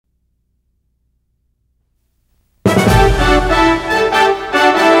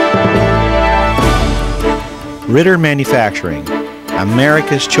Ritter Manufacturing,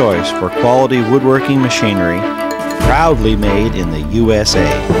 America's choice for quality woodworking machinery, proudly made in the USA.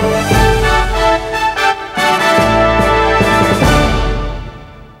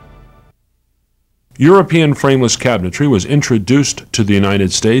 European frameless cabinetry was introduced to the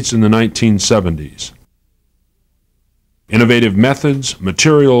United States in the 1970s. Innovative methods,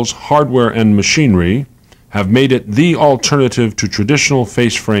 materials, hardware, and machinery have made it the alternative to traditional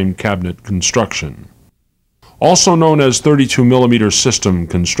face frame cabinet construction. Also known as 32mm system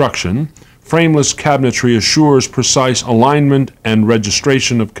construction, frameless cabinetry assures precise alignment and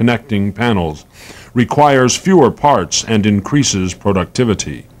registration of connecting panels, requires fewer parts, and increases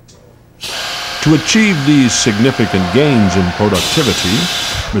productivity. To achieve these significant gains in productivity,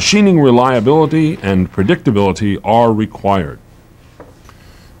 machining reliability and predictability are required.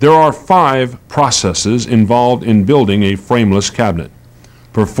 There are 5 processes involved in building a frameless cabinet,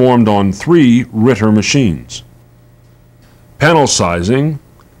 performed on 3 Ritter machines. Panel sizing,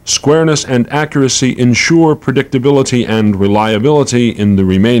 squareness, and accuracy ensure predictability and reliability in the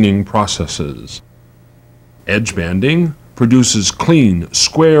remaining processes. Edge banding produces clean,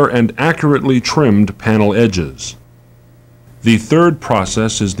 square, and accurately trimmed panel edges. The third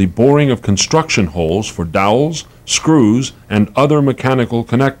process is the boring of construction holes for dowels, screws, and other mechanical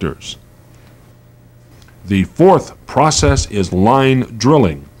connectors. The fourth process is line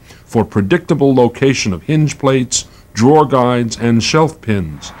drilling for predictable location of hinge plates, drawer guides, and shelf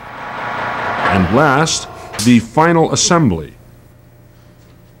pins. And last, the final assembly.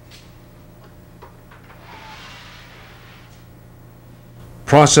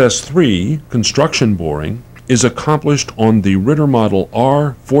 Process 3, construction boring, is accomplished on the Ritter model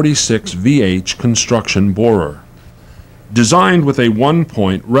R46VH construction borer. Designed with a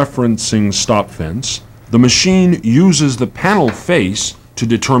 1-point referencing stop fence, the machine uses the panel face to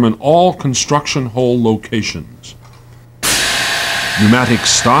determine all construction hole locations. Pneumatic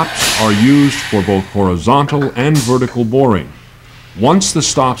stops are used for both horizontal and vertical boring. Once the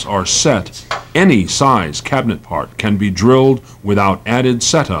stops are set, any size cabinet part can be drilled without added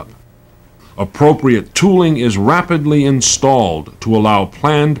setup. Appropriate tooling is rapidly installed to allow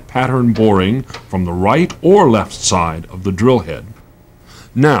planned pattern boring from the right or left side of the drill head.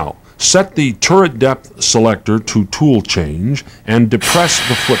 Now, set the turret depth selector to tool change and depress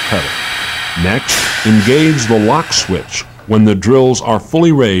the foot pedal. Next, engage the lock switch when the drills are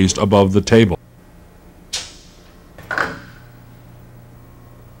fully raised above the table.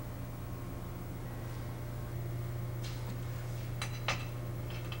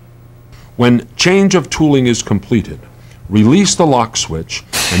 When change of tooling is completed, release the lock switch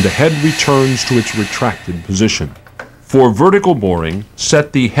and the head returns to its retracted position. For vertical boring,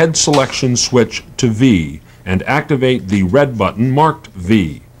 set the head selection switch to V and activate the red button marked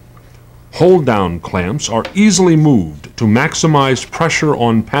V. Hold-down clamps are easily moved to maximize pressure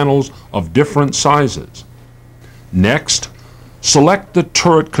on panels of different sizes. Next, select the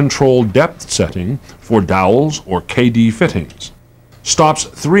turret control depth setting for dowels or KD fittings. Stops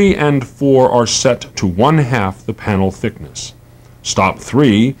 3 and 4 are set to 1/2 the panel thickness. Stop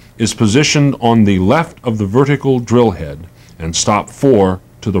 3 is positioned on the left of the vertical drill head and stop 4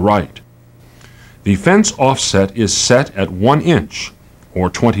 to the right. The fence offset is set at 1 inch or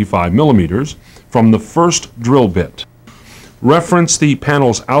 25 millimeters from the first drill bit. Reference the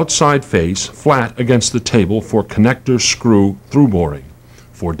panel's outside face flat against the table for connector screw through boring.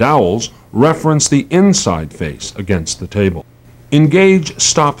 For dowels, reference the inside face against the table. Engage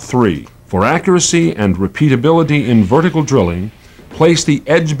stop 3. For accuracy and repeatability in vertical drilling, place the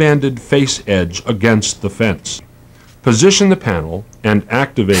edge-banded face edge against the fence. Position the panel and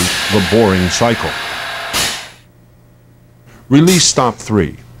activate the boring cycle. Release stop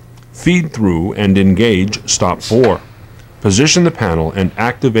 3. Feed through and engage stop 4. Position the panel and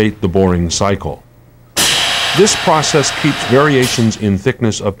activate the boring cycle. This process keeps variations in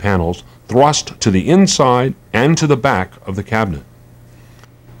thickness of panels thrust to the inside and to the back of the cabinet.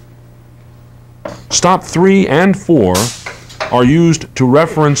 Stop 3 and 4 are used to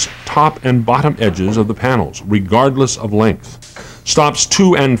reference top and bottom edges of the panels, regardless of length. Stops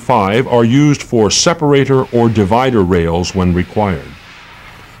 2 and 5 are used for separator or divider rails when required.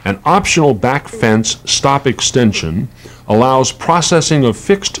 An optional back fence stop extension allows processing of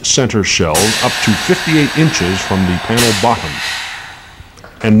fixed center shells up to 58 inches from the panel bottom.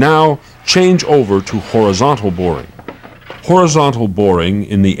 And now, change over to horizontal boring. Horizontal boring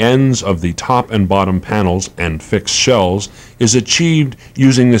in the ends of the top and bottom panels and fixed shells is achieved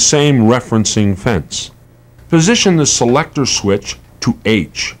using the same referencing fence. Position the selector switch to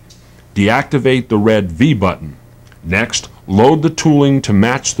H. Deactivate the red V button. Next, load the tooling to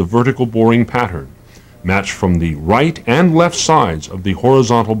match the vertical boring pattern. matched from the right and left sides of the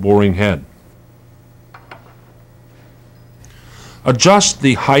horizontal boring head. Adjust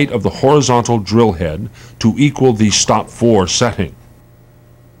the height of the horizontal drill head to equal the stop 4 setting.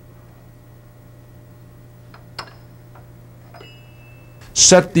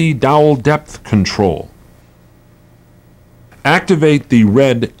 Set the dowel depth control. Activate the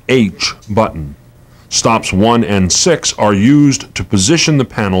red H button. Stops 1 and 6 are used to position the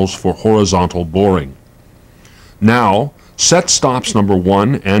panels for horizontal boring. Now, set stops number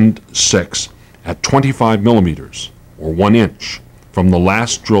 1 and 6 at 25 millimeters, or 1 inch, from the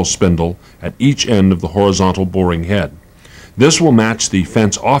last drill spindle at each end of the horizontal boring head. This will match the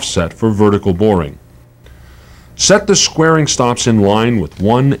fence offset for vertical boring. Set the squaring stops in line with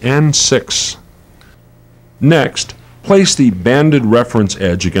 1 and 6. Next, place the banded reference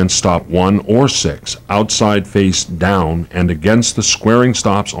edge against stop 1 or 6, outside face down and against the squaring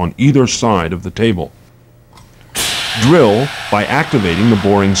stops on either side of the table. Drill by activating the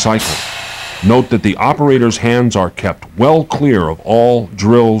boring cycle. Note that the operator's hands are kept well clear of all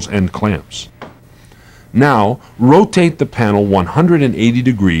drills and clamps. Now, rotate the panel 180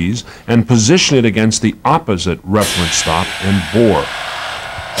 degrees and position it against the opposite reference stop and bore.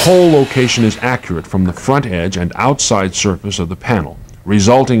 Hole location is accurate from the front edge and outside surface of the panel,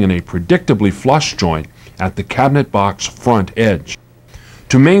 resulting in a predictably flush joint at the cabinet box front edge.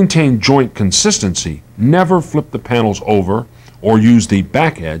 To maintain joint consistency, never flip the panels over or use the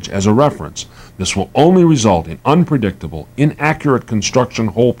back edge as a reference. This will only result in unpredictable, inaccurate construction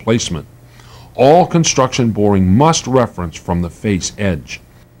hole placement. All construction boring must reference from the face edge.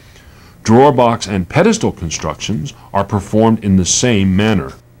 Drawer box and pedestal constructions are performed in the same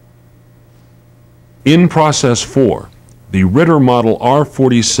manner. In process 4, the Ritter model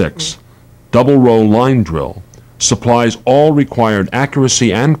R46 double row line drill supplies all required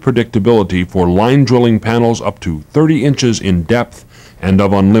accuracy and predictability for line drilling panels up to 30 inches in depth and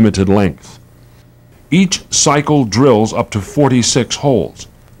of unlimited length. Each cycle drills up to 46 holes.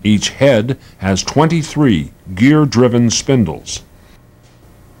 Each head has 23 gear-driven spindles.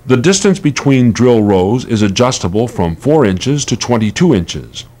 The distance between drill rows is adjustable from 4 inches to 22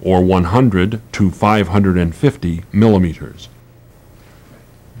 inches, or 100 to 550 millimeters.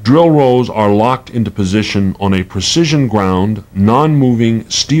 Drill rows are locked into position on a precision ground, non-moving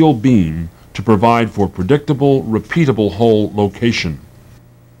steel beam to provide for predictable, repeatable hole location.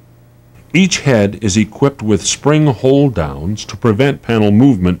 Each head is equipped with spring hold downs to prevent panel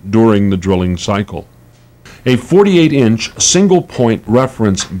movement during the drilling cycle. A 48-inch single-point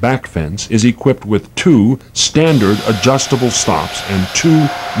reference back fence is equipped with 2 standard adjustable stops and 2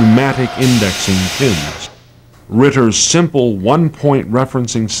 pneumatic indexing pins. Ritter's simple one-point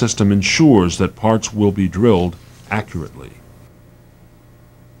referencing system ensures that parts will be drilled accurately.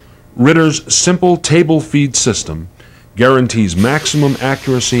 Ritter's simple table feed system guarantees maximum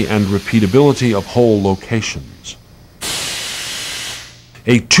accuracy and repeatability of hole locations.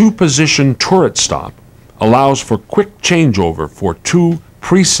 A 2-position turret stop allows for quick changeover for 2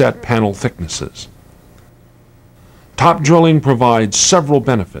 preset panel thicknesses. Top drilling provides several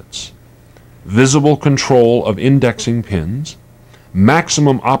benefits: visible control of indexing pins,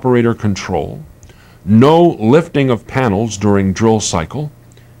 maximum operator control, no lifting of panels during drill cycle,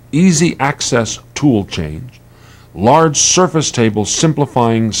 easy access tool change, large surface table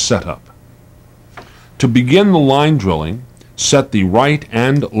simplifying setup. To begin the line drilling, set the right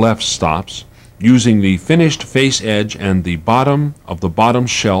and left stops using the finished face edge and the bottom of the bottom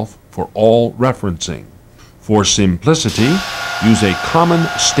shelf for all referencing. For simplicity, use a common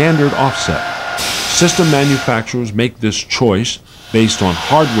standard offset. System manufacturers make this choice based on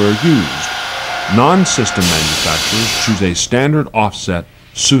hardware used. Non-system manufacturers choose a standard offset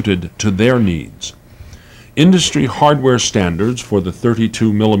suited to their needs. Industry hardware standards for the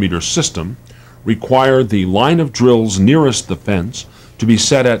 32mm system require the line of drills nearest the fence to be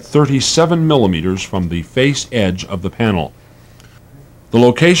set at 37 millimeters from the face edge of the panel. The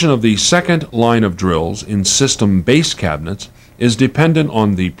location of the second line of drills in system base cabinets is dependent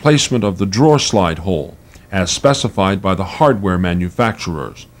on the placement of the drawer slide hole, as specified by the hardware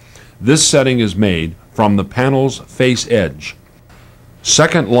manufacturers. This setting is made from the panel's face edge.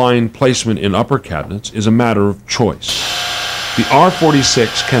 Second line placement in upper cabinets is a matter of choice. The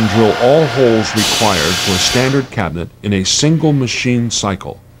R46 can drill all holes required for a standard cabinet in a single machine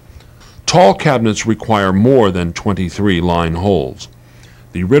cycle. Tall cabinets require more than 23 line holes.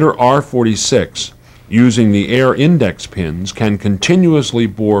 The Ritter R46, using the air index pins, can continuously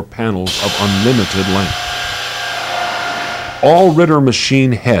bore panels of unlimited length. All Ritter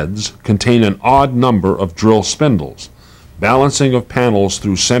machine heads contain an odd number of drill spindles. Balancing of panels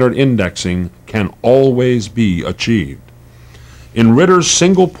through centered indexing can always be achieved. In Ritter's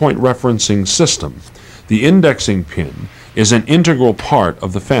single-point referencing system, the indexing pin is an integral part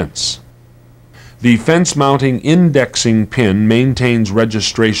of the fence. The fence-mounting indexing pin maintains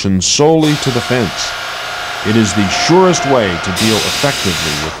registration solely to the fence. It is the surest way to deal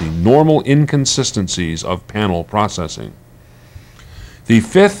effectively with the normal inconsistencies of panel processing. The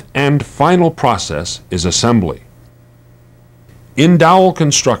fifth and final process is assembly. In dowel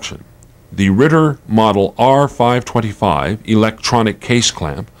construction, the Ritter Model R525 electronic case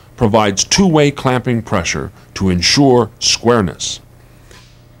clamp provides two-way clamping pressure to ensure squareness.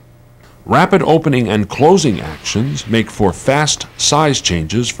 Rapid opening and closing actions make for fast size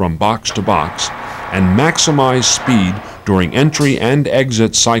changes from box to box and maximize speed during entry and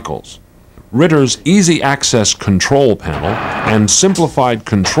exit cycles. Ritter's easy access control panel and simplified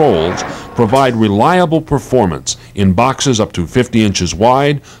controls provide reliable performance in boxes up to 50 inches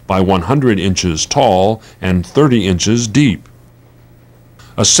wide by 100 inches tall and 30 inches deep.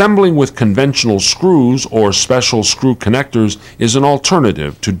 Assembling with conventional screws or special screw connectors is an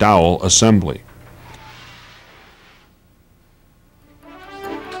alternative to dowel assembly.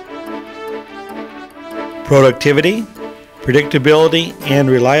 Productivity, predictability, and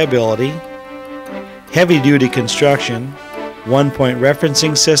reliability, heavy-duty construction, one-point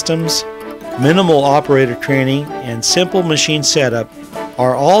referencing systems, minimal operator training, and simple machine setup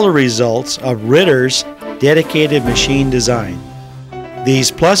are all the results of Ritter's dedicated machine design.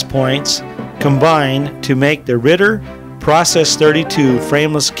 These plus points combine to make the Ritter Process 32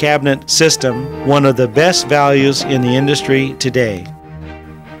 frameless cabinet system one of the best values in the industry today.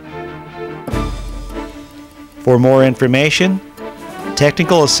 For more information,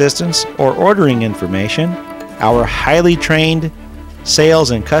 technical assistance, or ordering information, our highly trained sales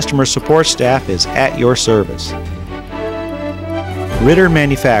and customer support staff is at your service. Ritter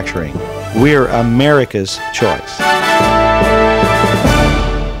Manufacturing. We're America's choice.